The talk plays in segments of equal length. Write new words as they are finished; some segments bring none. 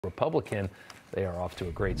Republican, they are off to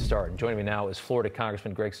a great start. And joining me now is Florida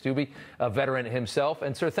Congressman Greg Steube, a veteran himself.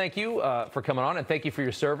 And sir, thank you for coming on, and thank you for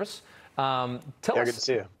your service. Good to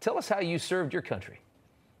see you. Tell us how you served your country.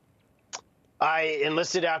 I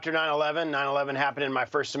enlisted after 9/11. 9/11 happened in my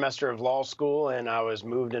first semester of law school, and I was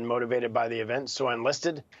moved and motivated by the event. So I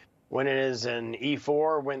enlisted. Went in as an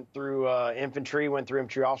E4, went through infantry, went through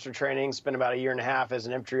infantry officer training, spent about a year and a half as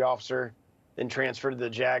an infantry officer, then transferred to the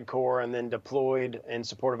JAG Corps, and then deployed in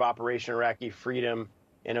support of Operation Iraqi Freedom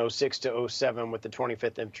in 06 to 07 with the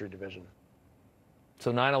 25th Infantry Division.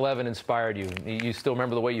 So 9/11 inspired you. You still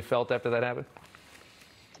remember the way you felt after that happened?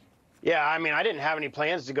 Yeah, I mean, I didn't have any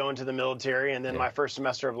plans to go into the military, and then my first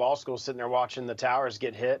semester of law school, sitting there watching the towers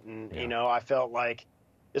get hit, and you know, I felt like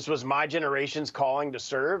this was my generation's calling to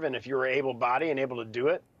serve, and if you were able-bodied and able to do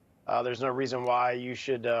it, there's no reason why you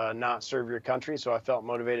should not serve your country. So I felt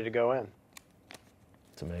motivated to go in.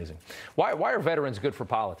 It's amazing. Why are veterans good for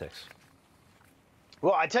politics?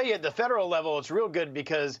 Well, I tell you, at the federal level, it's real good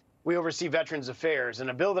because we oversee Veterans Affairs. And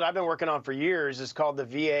a bill that I've been working on for years is called the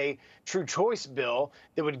VA True Choice Bill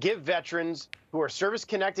that would give veterans who are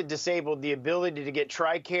service-connected disabled the ability to get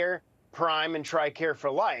TRICARE, Prime, and TRICARE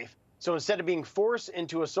for life. So instead of being forced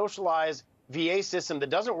into a socialized VA system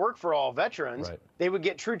that doesn't work for all veterans, they would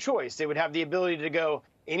get true choice. They would have the ability to go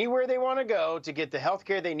anywhere they want to go to get the health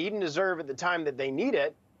care they need and deserve at the time that they need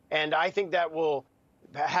it. And I think that will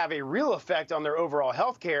have a real effect on their overall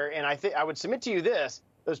health care. And I would submit to you this: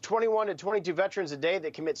 those 21 to 22 veterans a day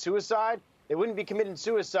that commit suicide, they wouldn't be committing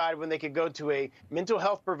suicide when they could go to a mental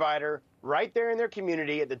health provider right there in their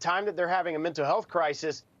community at the time that they're having a mental health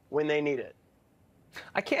crisis when they need it.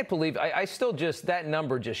 I can't believe, I still just, that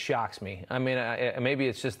number just shocks me. I mean, maybe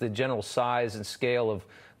it's just the general size and scale of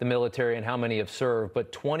the military and how many have served, but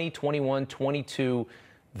 20, 21, 22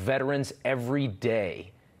 veterans every day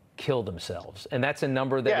kill themselves. And that's a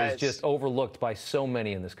number that is just overlooked by so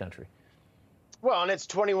many in this country. Well, and it's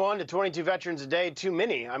 21 to 22 veterans a day too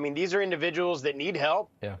many. I mean, these are individuals that need help.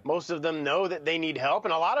 Most of them know that they need help,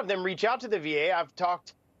 and a lot of them reach out to the VA. I've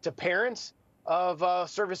talked to parents of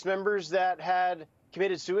service members that had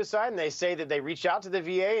committed suicide, and they say that they reached out to the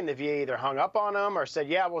VA, and the VA either hung up on them or said,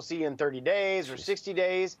 yeah, we'll see you in 30 days or 60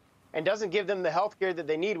 days, and doesn't give them the health care that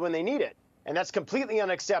they need when they need it. And that's completely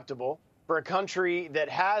unacceptable for a country that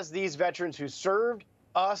has these veterans who served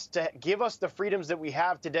us to give us the freedoms that we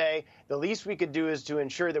have today. The least we could do is to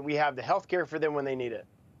ensure that we have the health care for them when they need it.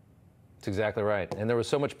 That's exactly right. And there was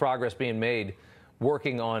so much progress being made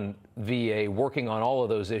working on VA, working on all of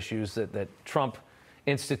those issues that Trump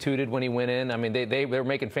instituted when he went in. I mean, they were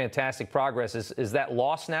making fantastic progress. Is that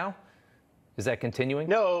lost now? Is that continuing?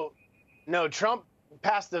 No. Trump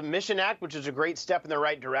passed the Mission Act, which is a great step in the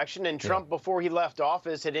right direction. And Trump, before he left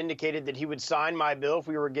office, had indicated that he would sign my bill if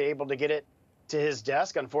we were able to get it to his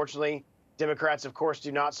desk. Unfortunately, Democrats, of course,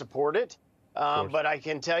 do not support it. But I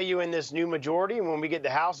can tell you, in this new majority, when we get the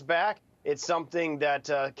House back, it's something that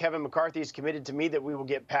Kevin McCarthy has committed to me that we will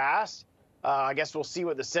get passed. I guess we'll see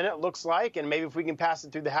what the Senate looks like, and maybe if we can pass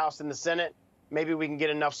it through the House and the Senate, maybe we can get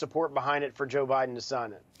enough support behind it for Joe Biden to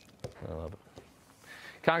sign it. I love it.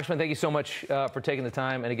 Congressman, thank you so much for taking the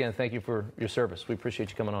time, and again, thank you for your service. We appreciate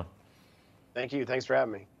you coming on. Thank you. Thanks for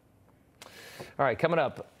having me. All right, coming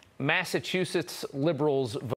up, Massachusetts liberals